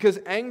 because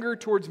anger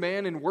towards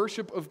man and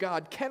worship of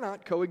God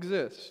cannot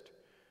coexist.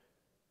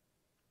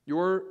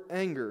 Your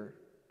anger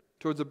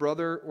towards a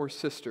brother or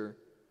sister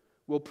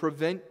will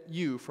prevent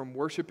you from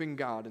worshiping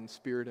God in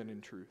spirit and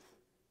in truth.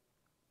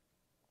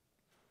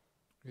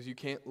 Because you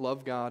can't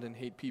love God and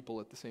hate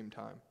people at the same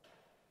time.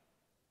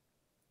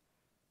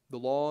 The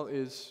law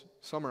is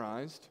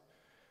summarized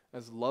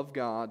as love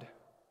God,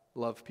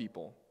 love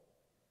people.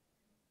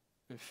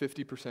 And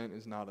 50%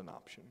 is not an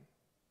option.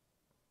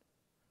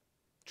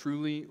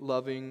 Truly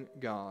loving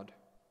God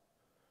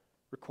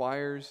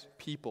requires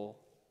people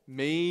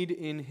made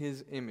in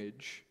His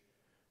image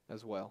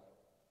as well.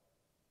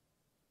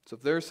 So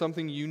if there's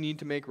something you need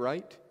to make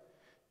right,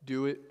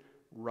 do it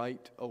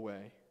right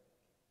away.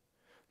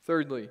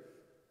 Thirdly,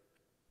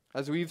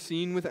 as we've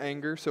seen with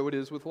anger, so it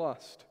is with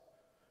lust.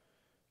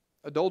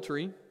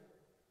 Adultery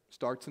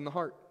starts in the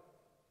heart.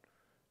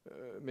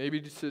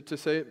 Maybe to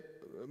say it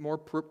more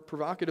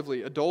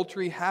provocatively,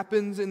 adultery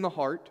happens in the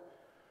heart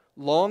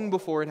long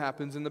before it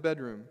happens in the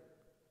bedroom.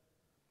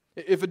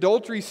 If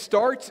adultery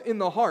starts in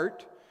the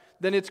heart,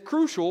 then it's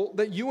crucial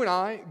that you and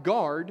I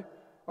guard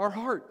our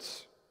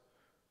hearts.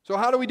 So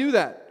how do we do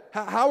that?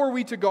 How are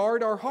we to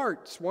guard our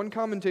hearts? One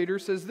commentator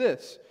says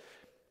this: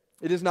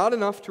 "It is not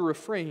enough to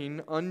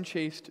refrain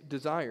unchaste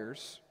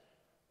desires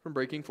from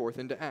breaking forth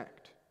into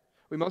act.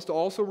 We must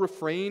also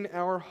refrain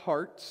our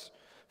hearts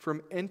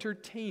from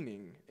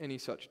entertaining any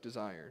such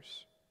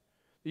desires.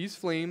 These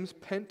flames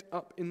pent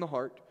up in the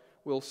heart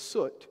will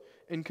soot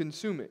and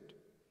consume it,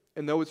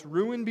 and though its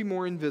ruin be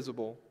more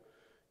invisible,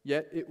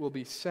 yet it will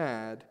be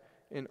sad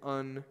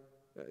and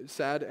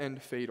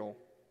fatal."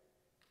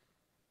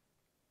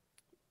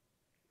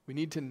 We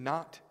need to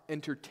not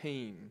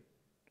entertain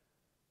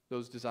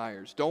those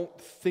desires. Don't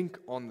think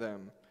on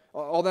them.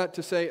 All that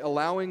to say,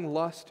 allowing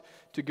lust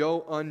to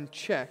go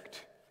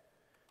unchecked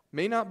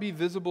may not be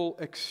visible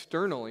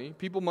externally.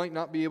 People might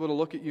not be able to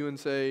look at you and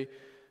say,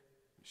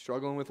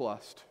 "Struggling with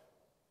lust."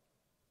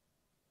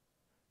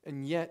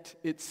 And yet,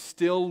 it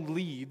still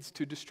leads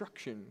to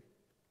destruction.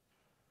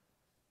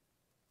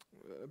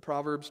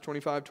 Proverbs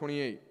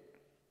 25:28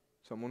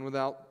 someone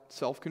without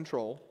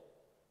self-control,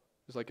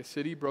 is like a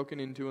city broken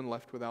into and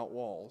left without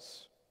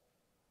walls.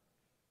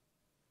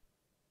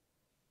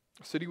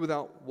 A city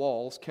without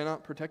walls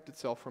cannot protect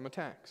itself from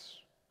attacks.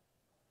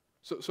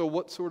 So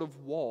what sort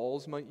of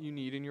walls might you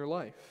need in your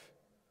life?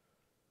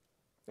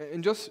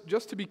 And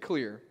just to be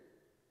clear,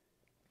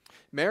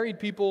 married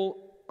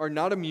people are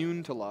not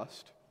immune to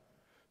lust.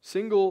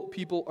 Single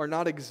people are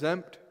not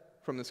exempt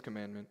from this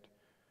commandment.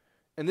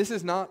 And this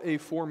is not a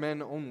for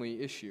men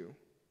only issue.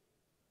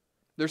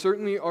 There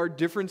certainly are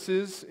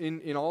differences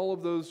in all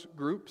of those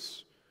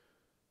groups,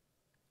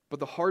 but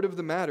the heart of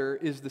the matter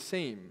is the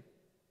same.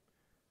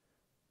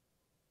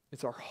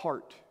 It's our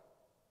heart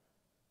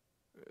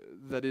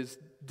that is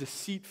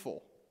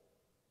deceitful.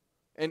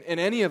 And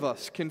any of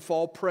us can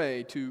fall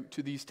prey to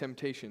these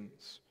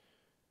temptations.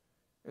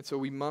 And so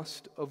we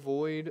must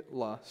avoid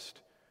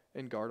lust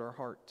and guard our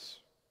hearts.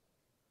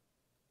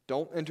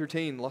 Don't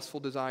entertain lustful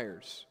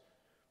desires.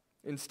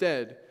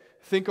 Instead,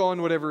 think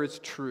on whatever is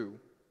true,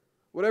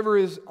 whatever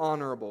is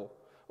honorable,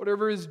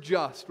 whatever is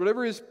just,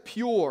 whatever is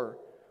pure,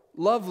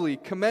 lovely,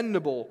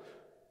 commendable.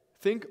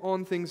 Think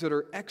on things that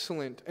are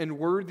excellent and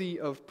worthy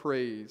of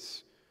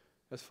praise,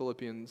 as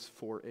Philippians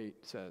 4:8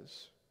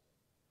 says.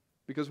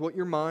 Because what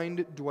your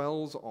mind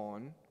dwells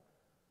on,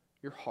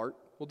 your heart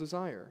will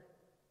desire.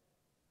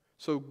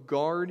 So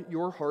guard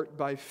your heart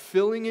by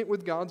filling it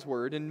with God's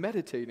word and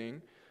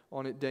meditating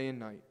on it day and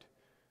night.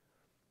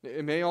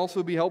 It may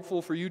also be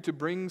helpful for you to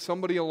bring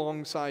somebody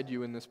alongside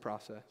you in this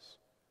process.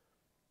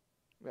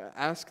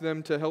 Ask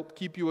them to help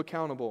keep you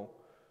accountable.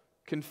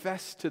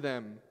 Confess to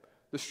them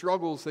the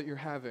struggles that you're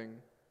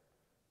having.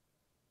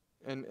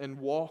 And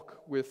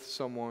walk with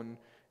someone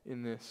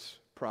in this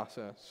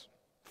process.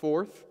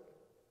 Fourth,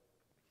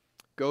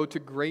 go to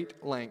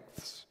great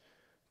lengths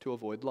to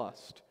avoid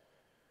lust.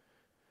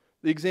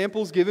 The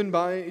examples given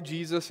by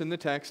Jesus in the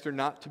text are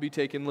not to be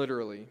taken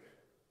literally.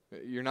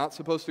 You're not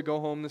supposed to go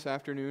home this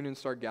afternoon and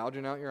start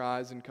gouging out your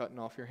eyes and cutting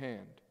off your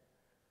hand.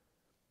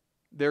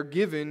 They're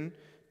given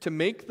to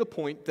make the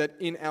point that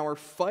in our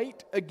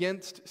fight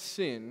against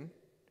sin,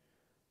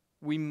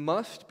 we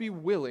must be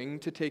willing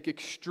to take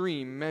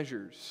extreme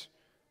measures.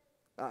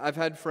 I've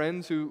had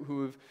friends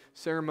who have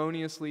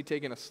ceremoniously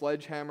taken a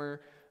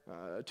sledgehammer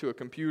to a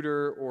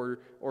computer or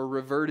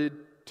reverted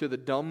to the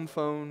dumb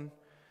phone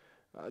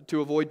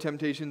to avoid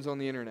temptations on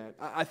the internet.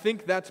 I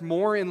think that's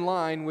more in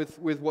line with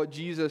what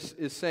Jesus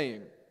is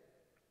saying.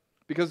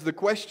 Because the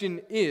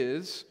question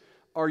is,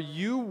 are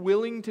you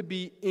willing to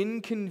be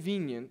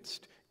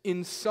inconvenienced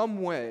in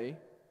some way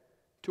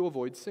to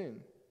avoid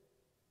sin?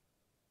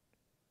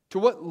 To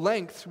what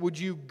lengths would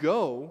you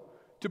go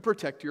to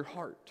protect your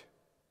heart?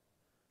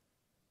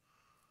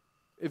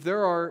 If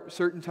there are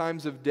certain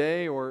times of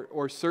day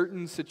or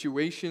certain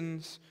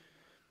situations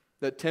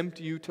that tempt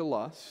you to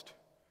lust,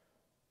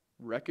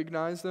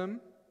 recognize them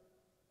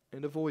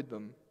and avoid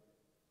them.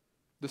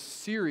 The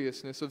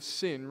seriousness of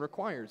sin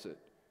requires it.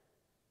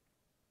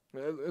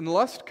 And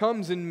lust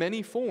comes in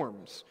many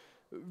forms,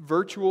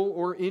 virtual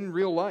or in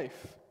real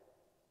life.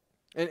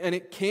 And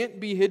it can't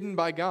be hidden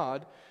by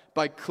God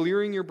by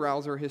clearing your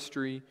browser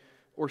history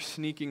or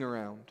sneaking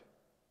around.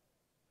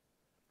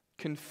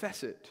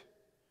 Confess it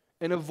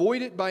and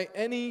avoid it by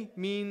any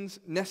means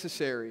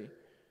necessary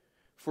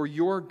for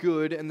your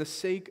good and the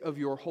sake of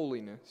your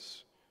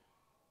holiness.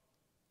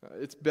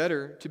 It's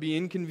better to be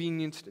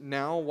inconvenienced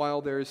now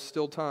while there is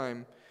still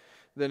time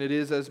than it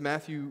is, as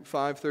Matthew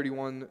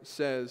 5:31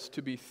 says,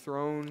 to be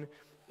thrown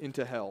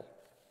into hell.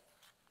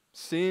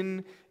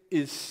 Sin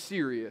is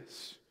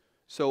serious,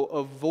 so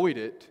avoid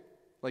it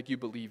like you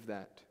believe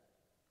that.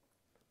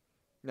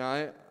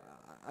 Now,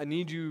 I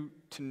need you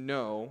to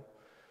know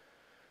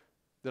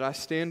that I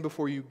stand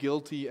before you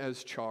guilty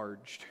as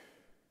charged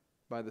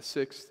by the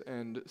 6th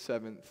and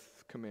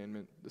 7th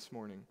commandment this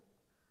morning.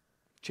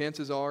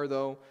 Chances are,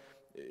 though,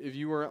 if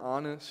you were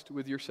honest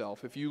with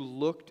yourself, if you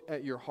looked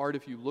at your heart,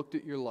 if you looked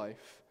at your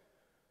life,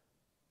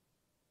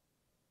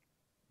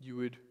 you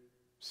would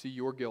see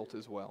your guilt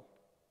as well.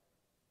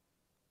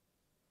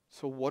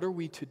 So what are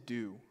we to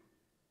do?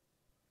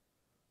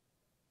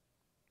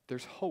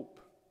 There's hope.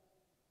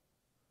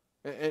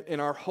 And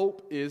our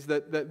hope is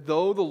that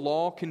though the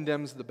law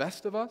condemns the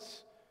best of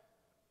us,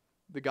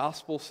 the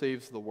gospel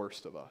saves the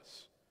worst of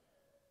us.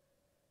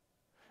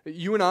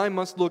 You and I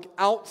must look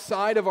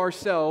outside of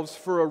ourselves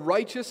for a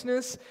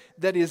righteousness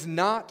that is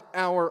not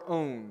our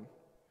own.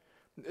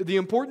 The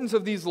importance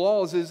of these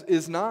laws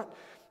is not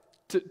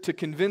to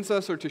convince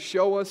us or to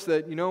show us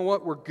that, you know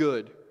what, we're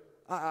good.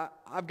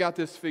 I've got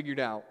this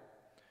figured out.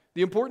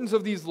 The importance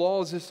of these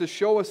laws is to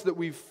show us that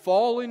we've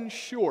fallen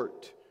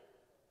short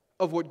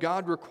of what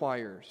God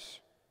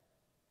requires.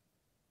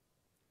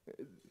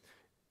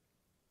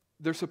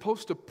 They're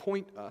supposed to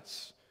point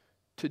us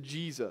to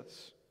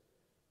Jesus.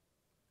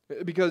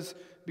 Because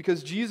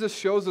Jesus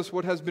shows us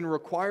what has been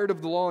required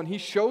of the law, and He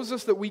shows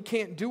us that we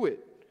can't do it.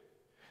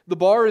 The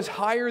bar is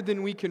higher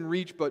than we can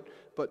reach,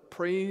 but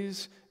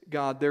praise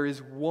God, there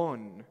is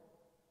one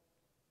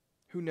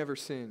who never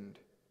sinned.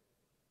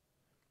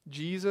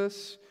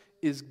 Jesus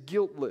is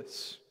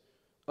guiltless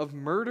of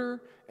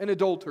murder and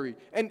adultery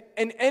and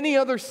any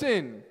other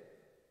sin.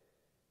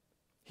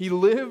 He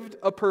lived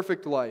a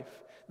perfect life.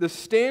 The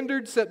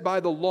standard set by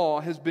the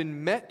law has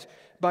been met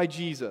by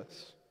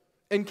Jesus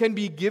and can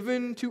be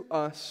given to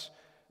us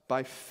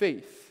by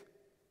faith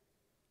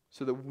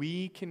so that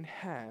we can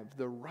have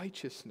the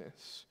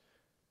righteousness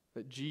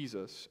that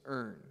Jesus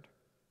earned.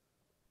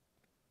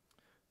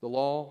 The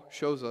law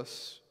shows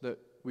us that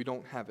we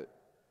don't have it,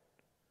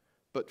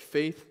 but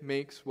faith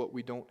makes what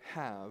we don't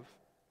have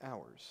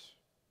ours.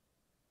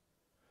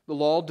 The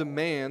law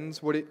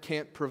demands what it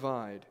can't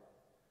provide,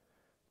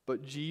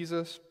 but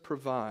Jesus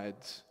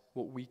provides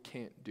what we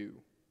can't do.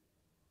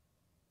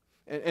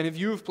 And if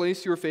you have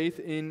placed your faith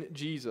in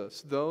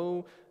Jesus,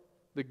 though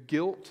the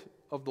guilt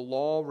of the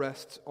law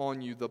rests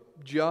on you, the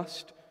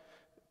just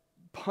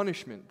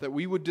punishment that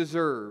we would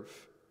deserve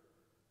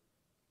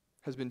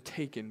has been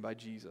taken by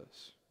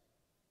Jesus.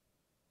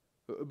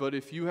 But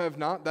if you have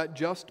not, that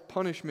just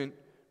punishment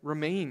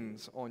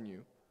remains on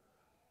you.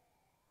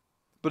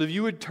 But if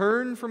you would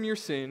turn from your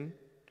sin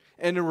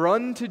and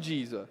run to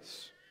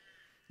Jesus,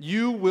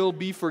 you will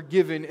be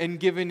forgiven and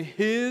given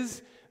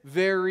His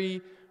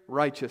very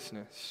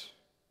righteousness.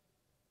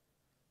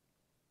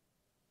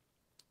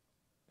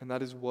 And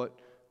that is what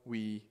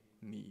we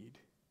need.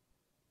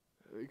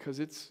 Because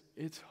it's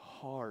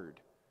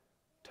hard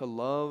to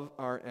love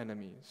our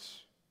enemies.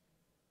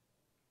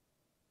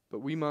 But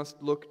we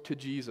must look to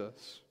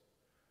Jesus,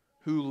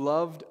 who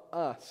loved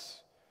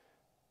us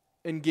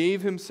and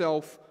gave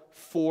Himself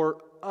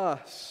for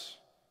us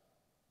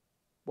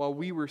while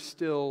we were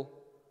still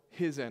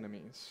His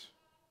enemies.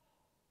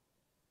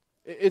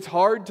 It's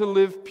hard to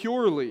live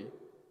purely,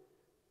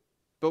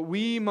 but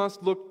we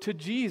must look to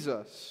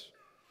Jesus,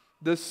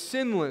 the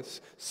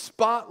sinless,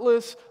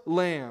 spotless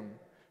Lamb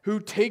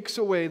who takes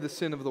away the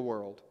sin of the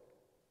world.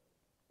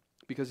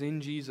 Because in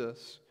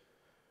Jesus,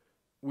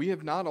 we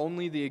have not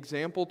only the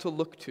example to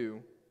look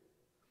to,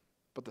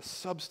 but the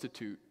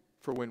substitute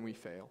for when we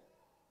fail.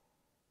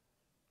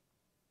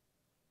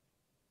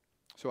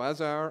 So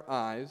as our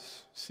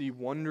eyes see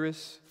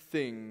wondrous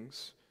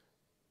things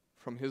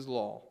from His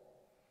law,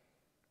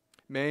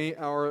 may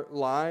our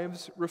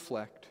lives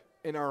reflect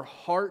and our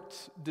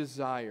hearts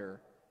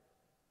desire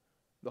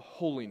the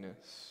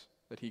holiness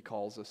that He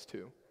calls us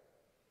to.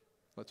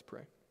 Let's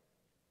pray.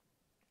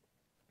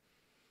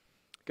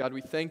 God,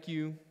 we thank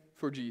You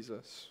for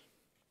Jesus.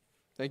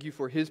 Thank You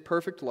for His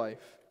perfect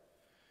life,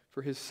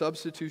 for His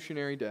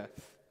substitutionary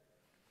death,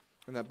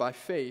 and that by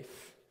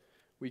faith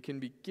we can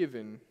be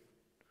given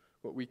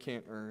what we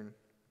can't earn.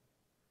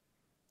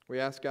 We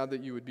ask, God,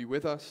 that You would be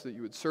with us, that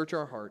You would search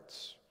our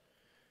hearts,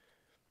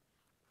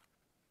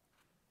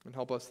 and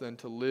help us then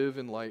to live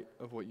in light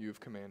of what You have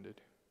commanded.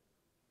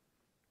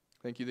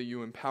 Thank You that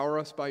You empower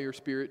us by Your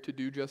Spirit to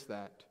do just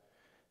that.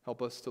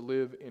 Help us to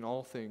live in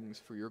all things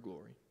for Your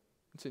glory.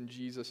 It's in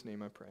Jesus'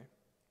 name I pray.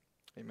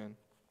 Amen.